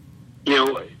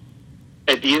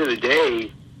 at the end of the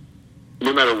day,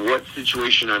 no matter what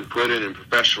situation I'm put in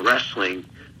professional wrestling,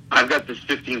 I've got this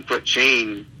 15-foot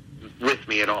chain with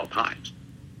me at all times.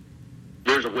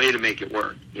 There's a way to make it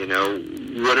work,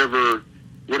 whatever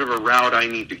route I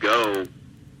need to go,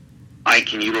 I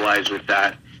can utilize with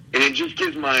that. And it just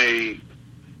gives me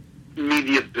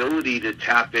the ability to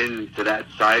tap into that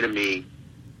side of me.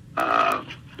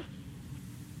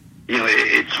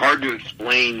 It's hard to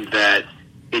explain that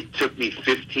it took me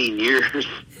 15 years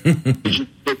to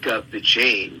pick up the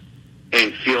chain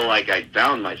and feel like I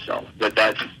found myself. But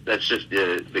that's just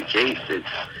the case. It's,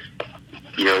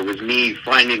 it was me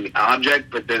finding the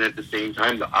object, but then at the same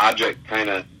time, the object kind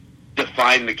of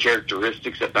defined the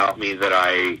characteristics about me that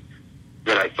I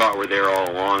thought were there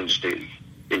all along, just to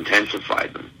intensify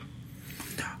them.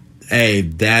 Hey,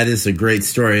 that is a great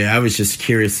story. I was just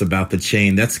curious about the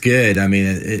chain. That's good. I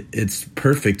mean, it's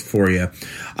perfect for you.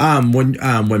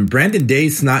 When Brandon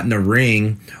Day's not in the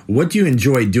ring, what do you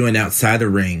enjoy doing outside the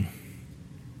ring?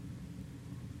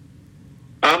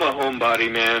 I'm a homebody,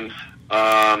 man.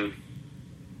 I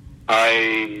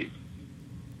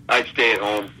stay at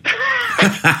home.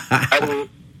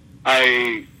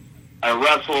 I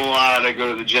wrestle a lot. I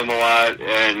go to the gym a lot,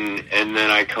 and then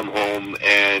I come home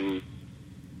and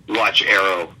watch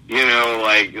Arrow.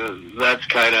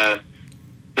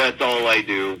 That's all I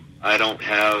do. I don't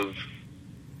have,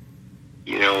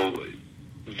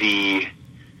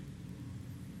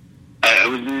 I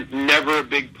was never a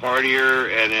big partier,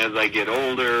 and as I get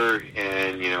older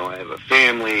and, I have a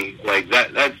family, like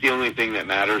that's the only thing that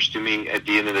matters to me at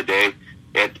the end of the day.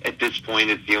 At this point,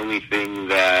 it's the only thing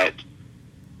that,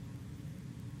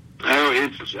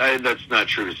 that's not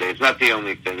true to say. It's not the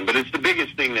only thing, but it's the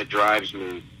biggest thing that drives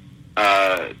me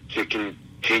to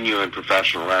continue in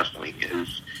professional wrestling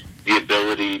is the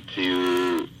ability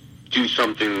to do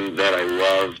something that I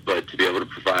love, but to be able to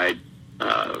provide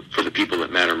for the people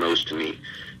that matter most to me.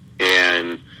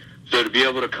 And so to be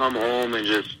able to come home and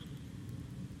just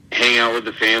hang out with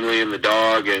the family and the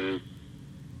dog, and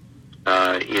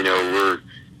we're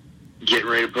getting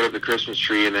ready to put up the Christmas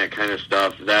tree and that kind of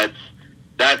stuff, that's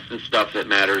the stuff that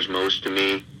matters most to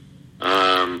me.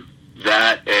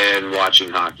 That and watching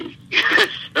hockey.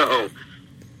 So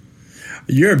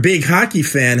you're a big hockey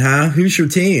fan, huh? Who's your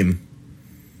team?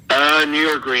 New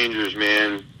York Rangers,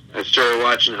 man. I started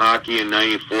watching hockey in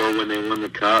 '94 when they won the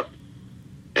Cup,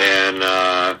 and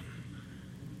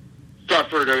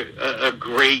suffered a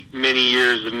great many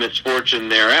years of misfortune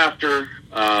thereafter,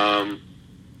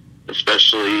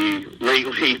 especially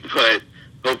lately, but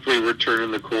hopefully we're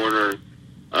turning the corner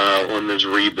on this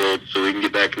rebuild so we can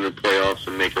get back in the playoffs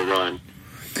and make a run.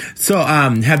 So,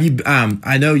 have you,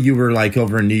 I know you were like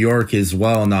over in New York as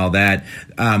well and all that.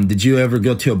 Did you ever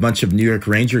go to a bunch of New York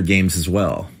Ranger games as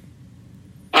well?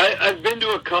 I've been to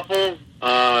a couple.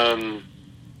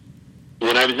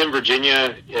 When I was in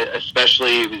Virginia,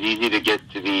 especially, it was easy to get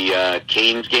to the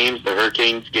Canes games, the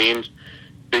Hurricanes games,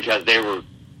 because they were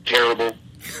terrible.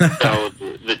 So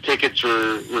the tickets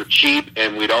were cheap,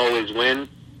 and we'd always win.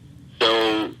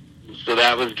 So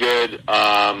that was good.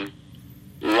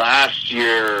 Last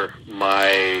year,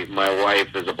 my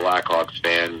wife is a Blackhawks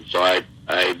fan, so I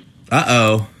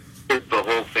took the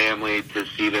whole family to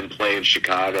see them play in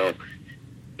Chicago.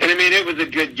 And I mean, it was a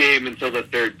good game until the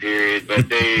third period, but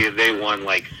they won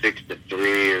like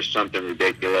 6-3 or something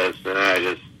ridiculous, and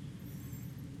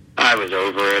I was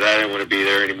over it. I didn't want to be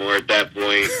there anymore at that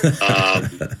point.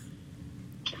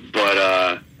 But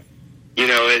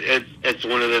it's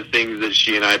one of the things that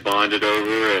she and I bonded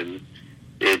over, and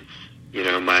it's,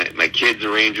 my kid's a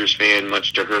Rangers fan,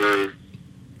 much to her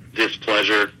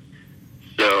displeasure.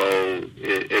 So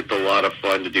it's a lot of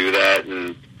fun to do that,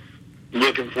 and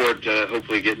looking forward to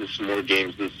hopefully getting some more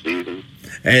games this season.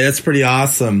 Hey, that's pretty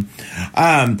awesome.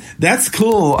 That's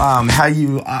cool. How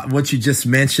you, what you just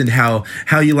mentioned, how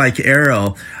you like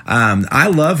Arrow. I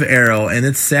love Arrow, and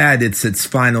it's sad it's its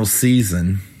final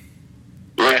season.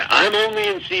 Right. I'm only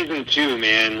in season 2,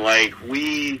 man. Like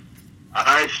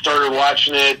I started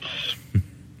watching it.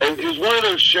 It was one of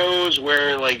those shows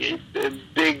where, like, a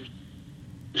big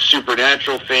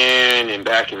Supernatural fan, and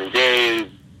back in the day,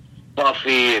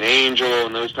 Buffy and Angel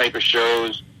and those type of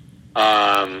shows,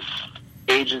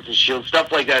 Agents of S.H.I.E.L.D.,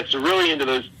 stuff like that. So really into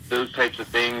those types of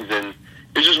things, and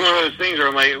it's just one of those things where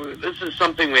I'm like, this is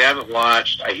something we haven't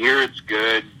watched. I hear it's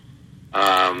good.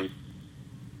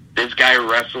 This guy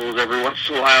wrestles every once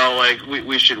in a while. Like,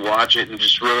 we should watch it, and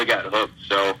just really got hooked.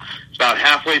 So it's about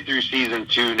halfway through season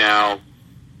 2 now,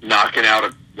 knocking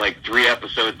out like 3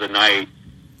 episodes a night.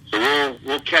 So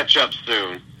we'll catch up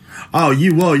soon. Oh,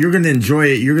 you will. You're going to enjoy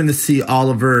it. You're going to see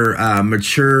Oliver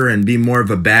mature and be more of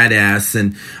a badass.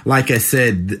 And like I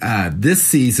said, this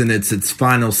season, it's its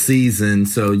final season,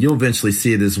 so you'll eventually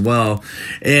see it as well.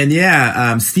 And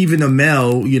yeah, Stephen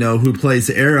Amell, who plays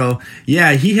Arrow,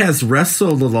 yeah, he has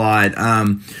wrestled a lot.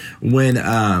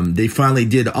 When they finally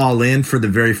did All In for the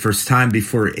very first time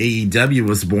before AEW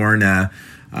was born,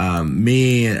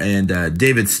 me and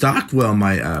David Stockwell,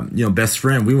 my best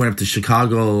friend, we went up to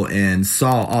Chicago and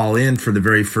saw All In for the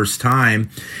very first time,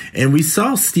 and we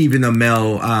saw Stephen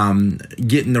Amell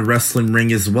get in the wrestling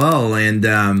ring as well. And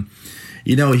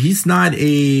he's not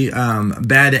a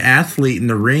bad athlete in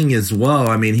the ring as well.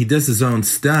 I mean, he does his own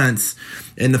stunts.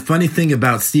 And the funny thing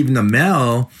about Stephen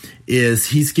Amell is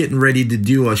he's getting ready to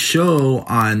do a show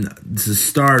on the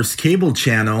Starz cable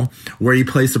channel where he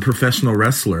plays a professional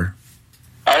wrestler.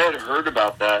 I had heard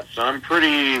about that, so I'm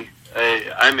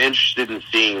interested in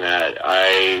seeing that.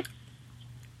 I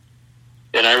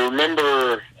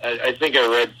remember, I think I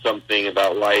read something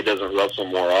about why he doesn't wrestle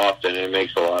more often, and it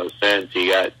makes a lot of sense. He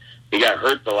got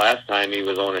hurt the last time he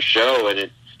was on a show, and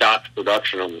it stopped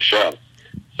production on the show.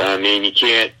 So I mean, you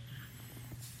can't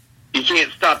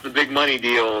stop the big money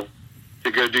deal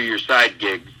to go do your side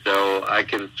gigs. So I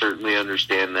can certainly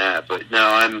understand that. But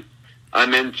no,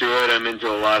 I'm into it. I'm into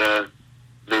a lot of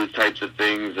those types of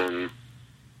things, and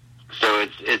so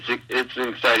it's an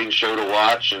exciting show to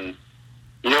watch. And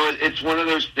it's one of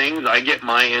those things. I get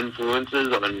my influences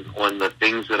on the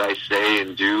things that I say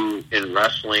and do in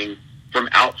wrestling from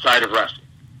outside of wrestling.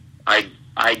 I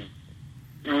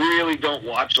really don't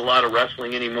watch a lot of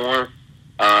wrestling anymore.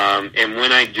 And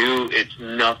when I do, it's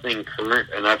nothing current,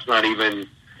 and that's not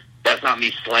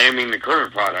me slamming the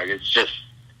current product. It's just,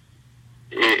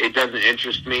 it doesn't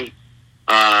interest me.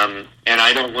 And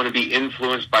I don't want to be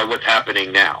influenced by what's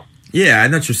happening now. Yeah, I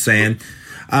know what you're saying.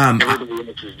 Everybody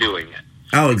else is doing it.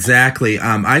 Oh, exactly.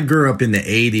 I grew up in the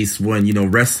 80s when,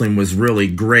 wrestling was really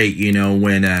great,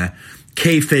 when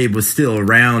kayfabe was still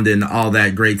around and all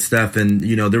that great stuff. And,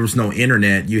 there was no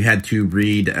internet. You had to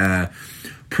read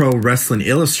Pro Wrestling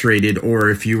Illustrated, or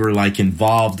if you were like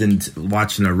involved in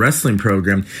watching a wrestling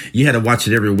program, you had to watch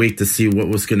it every week to see what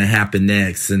was going to happen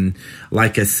next. And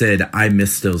like I said, I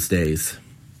miss those days.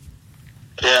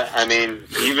 Yeah, I mean,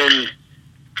 even...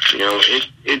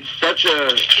 it's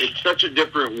such a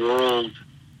different world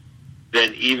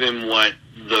than even what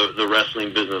the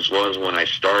wrestling business was when I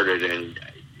started. And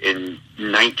in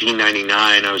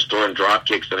 1999, I was throwing drop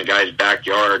kicks in a guy's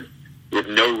backyard with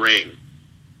no ring.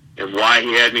 And why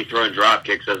he had me throwing drop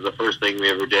kicks as the first thing we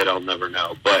ever did, I'll never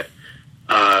know. But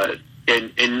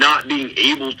and not being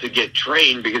able to get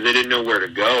trained because I didn't know where to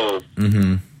go.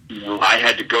 Mm-hmm. I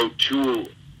had to go to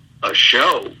a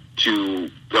show to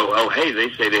go, oh, hey, they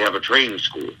say they have a training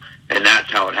school. And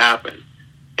that's how it happened.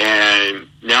 And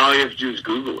now all you have to do is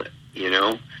Google it,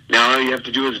 Now all you have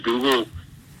to do is Google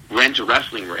rent a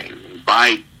wrestling ring and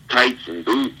buy tights and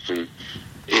boots. And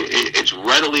it's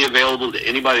readily available to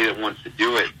anybody that wants to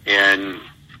do it. And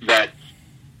that's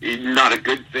not a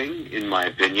good thing, in my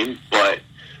opinion. But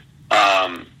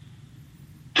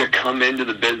to come into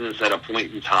the business at a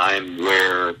point in time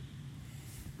where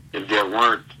there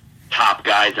weren't top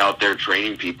guys out there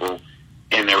training people,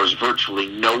 and there was virtually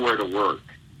nowhere to work.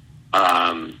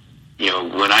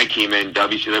 When I came in,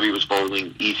 WCW was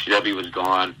folding, ECW was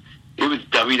gone. It was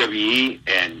WWE,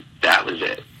 and that was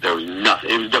it. There was nothing.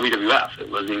 It was WWF. It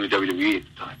wasn't even WWE at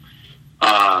the time.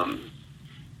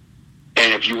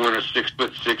 And if you weren't a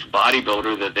 6'6"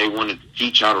 bodybuilder that they wanted to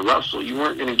teach how to wrestle, you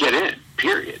weren't going to get in,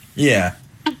 period. Yeah.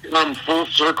 Come full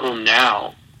circle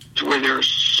now to where there are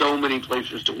so many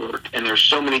places to work, and there's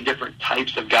so many different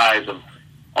types of guys of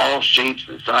all shapes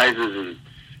and sizes,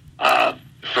 and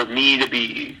for me to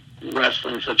be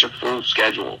wrestling such a full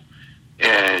schedule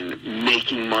and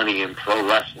making money in pro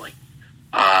wrestling,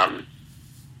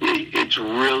 it's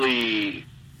really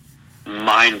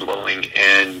mind-blowing.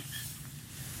 And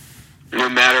no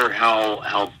matter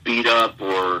how beat up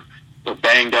or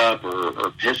banged up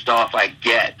or pissed off I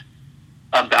get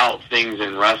about things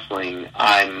in wrestling,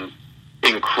 I'm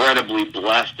incredibly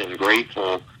blessed and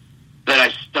grateful that I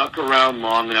stuck around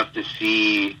long enough to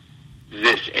see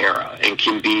this era and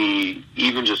can be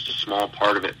even just a small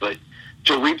part of it, but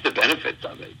to reap the benefits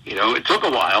of it. It took a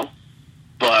while,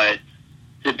 but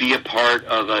to be a part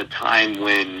of a time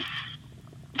when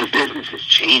the business is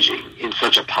changing in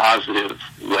such a positive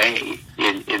way,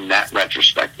 in that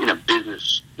retrospect, in a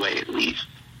business way at least,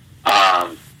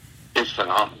 is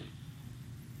phenomenal.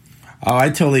 Oh, I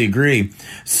totally agree.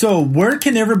 So where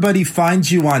can everybody find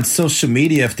you on social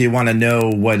media if they want to know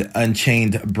what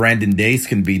Unchained Brandon Days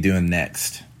can be doing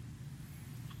next?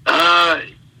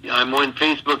 I'm on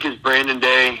Facebook as Brandon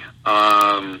Day.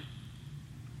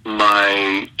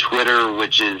 My Twitter,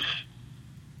 which is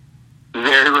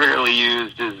very rarely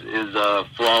used, is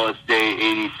Flawless Day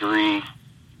 83.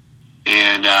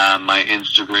 And my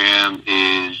Instagram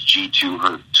is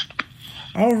G2Hurt.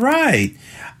 All right.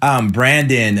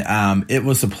 Brandon, it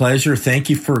was a pleasure.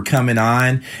 Thank you for coming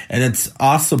on. And it's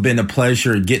also been a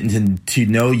pleasure getting to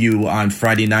know you on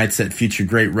Friday nights at Future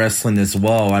Great Wrestling as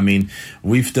well. I mean,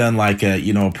 we've done like a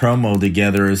promo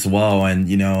together as well. And,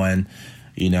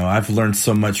 I've learned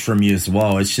so much from you as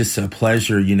well. It's just a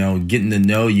pleasure, getting to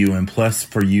know you, and plus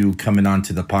for you coming on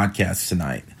to the podcast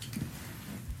tonight.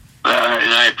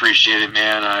 And I appreciate it,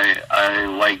 man. I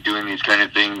like doing these kind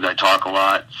of things. I talk a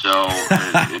lot, so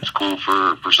it's cool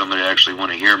for somebody to actually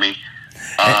want to hear me.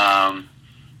 And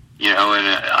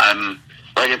I'm,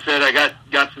 like I said, I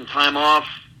got some time off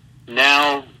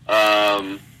now.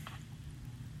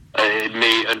 It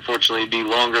may unfortunately be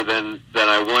longer than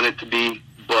I want it to be,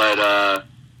 but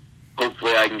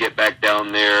hopefully I can get back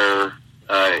down there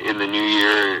in the new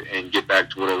year and get back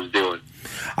to what I was doing.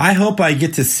 I hope I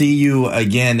get to see you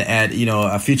again at,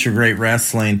 a Future Great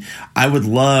Wrestling. I would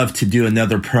love to do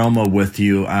another promo with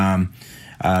you,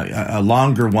 a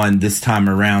longer one this time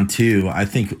around too. I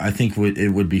think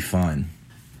it would be fun.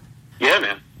 Yeah,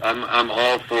 man. I'm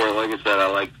all for it. Like I said, I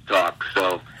like to talk.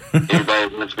 So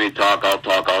anybody wants me to talk, I'll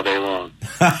talk all day long.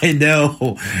 I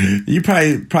know. You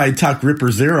probably talk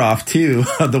Ripper's ear off too,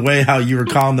 the way how you were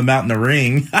calling them out in the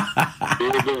ring.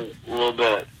 A little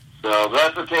bit. So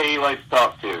that's okay. He likes to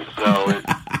talk too. So. so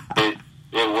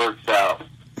it works out.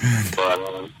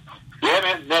 But yeah,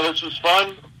 man, no, this was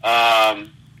fun.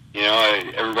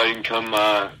 Everybody can come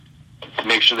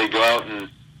make sure they go out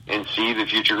and see the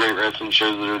Future Great Wrestling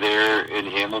shows that are there in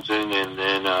Hamilton, and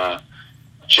then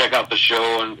check out the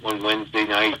show on Wednesday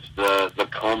nights, the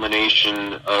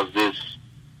culmination of this,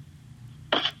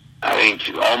 I think,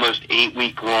 almost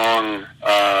 8-week-long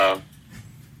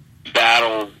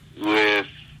battle with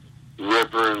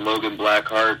Ripper and Logan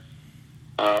Blackheart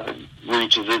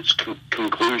reaches its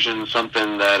conclusion,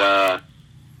 something that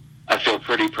I feel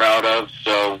pretty proud of.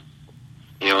 So,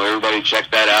 everybody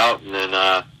check that out, and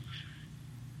then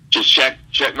just check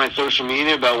my social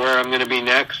media about where I'm going to be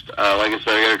next. Like I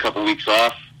said, I got a couple weeks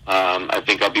off. I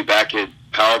think I'll be back at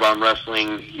Powerbomb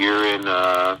Wrestling here in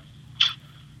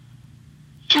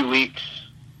 2 weeks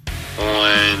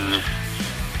on...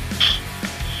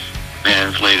 Man,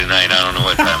 it's late at night. I don't know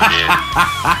what time it is.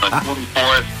 But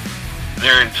 24th,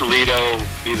 there in Toledo,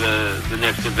 be the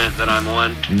next event that I'm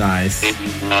on. Nice. And,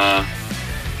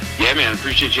 yeah, man,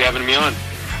 appreciate you having me on.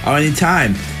 Oh,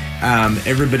 anytime.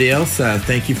 Everybody else,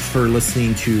 thank you for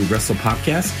listening to Wrestle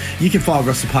Popcast. You can follow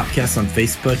Wrestle Popcast on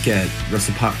Facebook at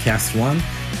Wrestle Popcast 1,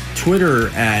 Twitter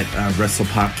at Wrestle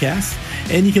Popcast,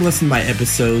 and you can listen to my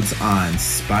episodes on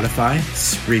Spotify,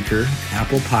 Spreaker,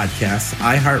 Apple Podcasts,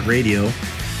 iHeartRadio,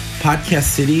 Podcast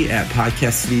City at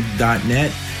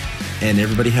podcastcity.net, and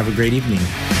everybody have a great evening.